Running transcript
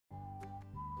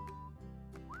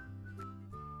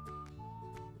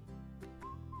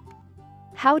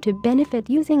How to benefit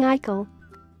using ICALL.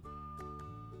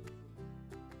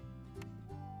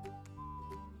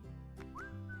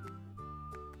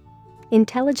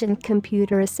 Intelligent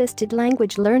Computer-Assisted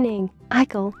Language Learning,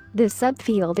 ICALL, the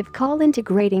subfield of CALL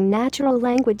integrating natural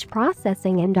language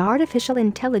processing and artificial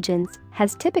intelligence,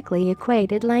 has typically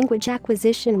equated language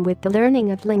acquisition with the learning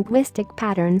of linguistic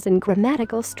patterns and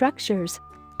grammatical structures.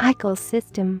 ICALL's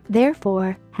system,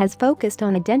 therefore, has focused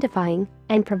on identifying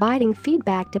and providing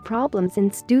feedback to problems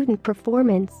in student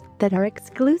performance that are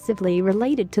exclusively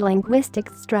related to linguistic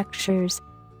structures.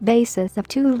 Basis of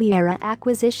two-layer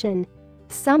acquisition.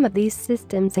 Some of these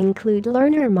systems include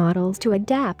learner models to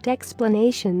adapt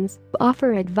explanations,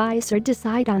 offer advice or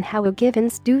decide on how a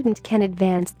given student can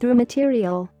advance through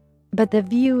material. But the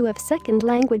view of second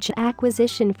language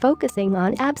acquisition focusing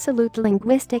on absolute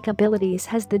linguistic abilities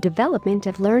has the development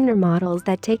of learner models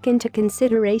that take into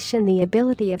consideration the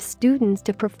ability of students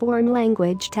to perform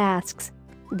language tasks.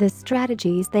 The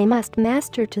strategies they must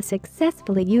master to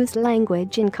successfully use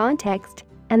language in context,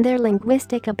 and their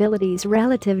linguistic abilities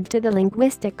relative to the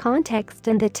linguistic context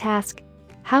and the task.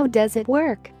 How does it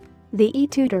work? The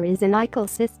eTutor is an ICALL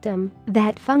system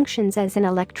that functions as an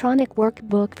electronic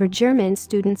workbook for German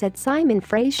students at Simon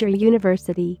Fraser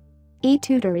University.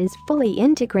 eTutor is fully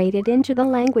integrated into the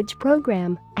language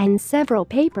program, and several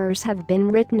papers have been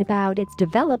written about its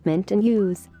development and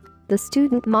use. The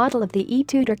student model of the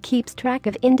eTutor keeps track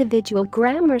of individual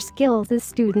grammar skills a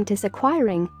student is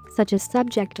acquiring, such as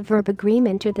subject-verb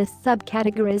agreement or the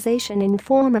subcategorization in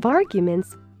form of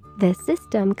arguments. The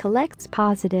system collects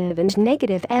positive and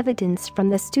negative evidence from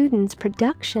the student's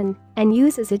production and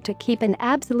uses it to keep an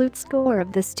absolute score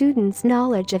of the student's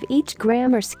knowledge of each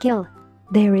grammar skill.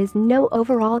 There is no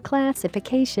overall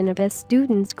classification of a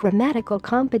student's grammatical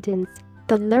competence.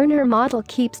 The learner model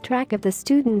keeps track of the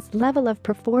student's level of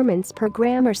performance per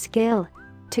grammar skill.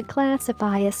 To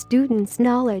classify a student's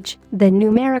knowledge, the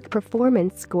numeric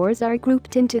performance scores are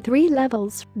grouped into 3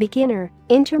 levels: beginner,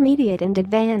 intermediate and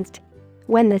advanced.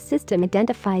 When the system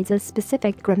identifies a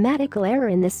specific grammatical error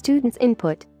in the student's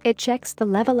input, it checks the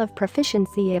level of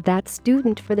proficiency of that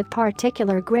student for the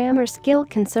particular grammar skill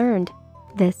concerned.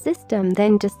 The system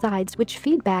then decides which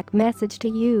feedback message to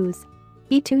use.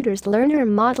 eTutor's learner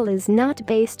model is not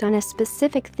based on a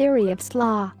specific theory of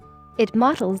SLA. It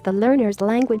models the learner's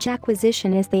language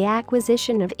acquisition as the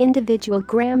acquisition of individual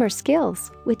grammar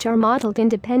skills, which are modeled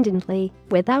independently,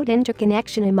 without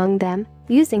interconnection among them,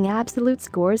 using absolute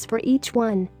scores for each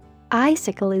one.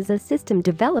 ICALL is a system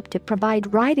developed to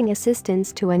provide writing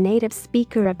assistance to a native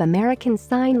speaker of American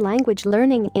Sign Language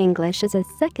learning English as a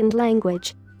second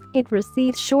language. It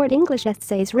receives short English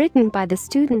essays written by the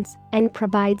students and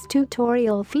provides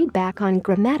tutorial feedback on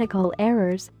grammatical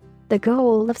errors. The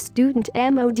goal of student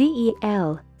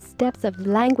MODEL, steps of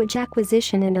language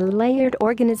acquisition in a layered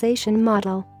organization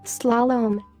model,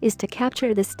 slalom, is to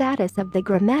capture the status of the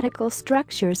grammatical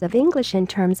structures of English in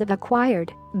terms of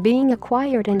acquired, being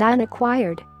acquired and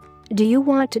unacquired. Do you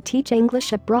want to teach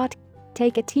English abroad?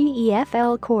 Take a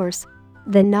TEFL course.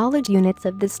 The knowledge units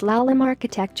of the slalom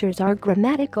architectures are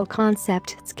grammatical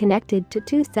concepts connected to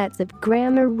 2 sets of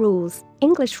grammar rules,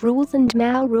 English rules and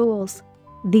MAU rules.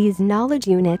 These knowledge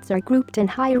units are grouped and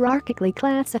hierarchically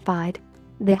classified.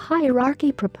 The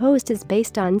hierarchy proposed is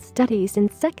based on studies in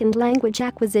second language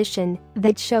acquisition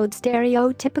that showed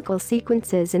stereotypical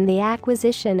sequences in the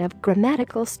acquisition of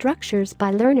grammatical structures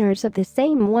by learners of the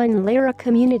same one-layer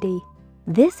community.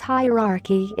 This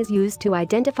hierarchy is used to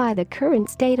identify the current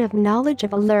state of knowledge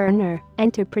of a learner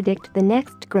and to predict the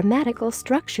next grammatical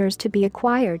structures to be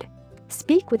acquired.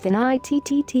 Speak with an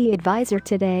ITTT advisor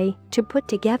today to put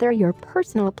together your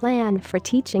personal plan for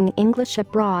teaching English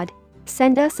abroad.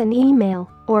 Send us an email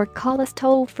or call us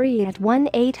toll-free at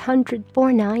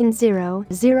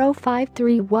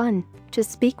 1-800-490-0531 to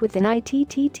speak with an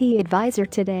ITTT advisor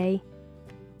today.